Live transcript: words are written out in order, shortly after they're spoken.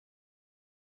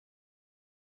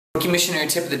Rookie Missionary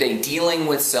tip of the day, dealing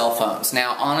with cell phones.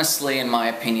 Now, honestly, in my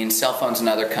opinion, cell phones in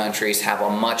other countries have a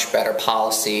much better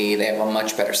policy. They have a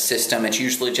much better system. It's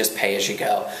usually just pay as you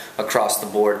go across the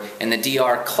board. In the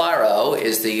DR, Claro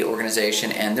is the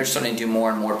organization, and they're starting to do more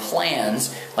and more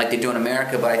plans like they do in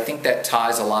America, but I think that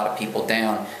ties a lot of people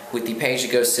down. With the pay as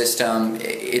you go system,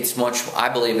 I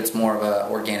believe it's more of an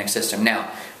organic system.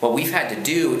 Now, what we've had to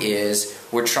do is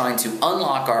we're trying to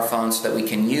unlock our phones so that we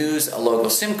can use a local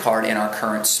SIM card in our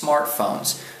current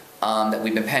smartphones that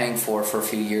we've been paying for a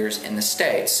few years in the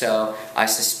States. So I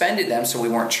suspended them so we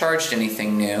weren't charged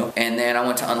anything new, and then I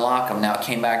went to unlock them. Now it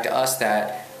came back to us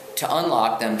that to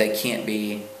unlock them they can't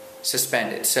be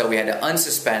suspended. So we had to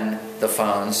unsuspend the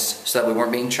phones so that we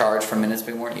weren't being charged for minutes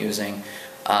we weren't using.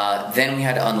 Then we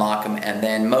had to unlock them, and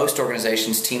then most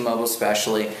organizations, T-Mobile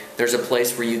especially, there's a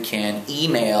place where you can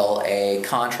email a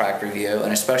contract review,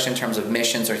 and especially in terms of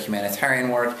missions or humanitarian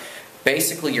work.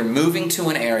 Basically, you're moving to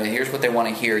an area, here's what they want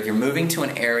to hear, you're moving to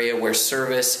an area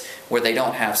where they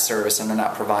don't have service and they're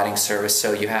not providing service,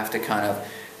 so you have to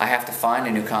I have to find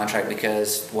a new contract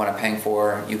because what I'm paying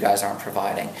for, you guys aren't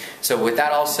providing. So with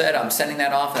that all said, I'm sending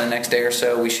that off in the next day or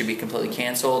so. We should be completely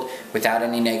canceled without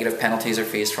any negative penalties or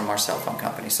fees from our cell phone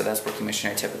company. So that's Rookie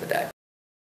Missionary tip of the day.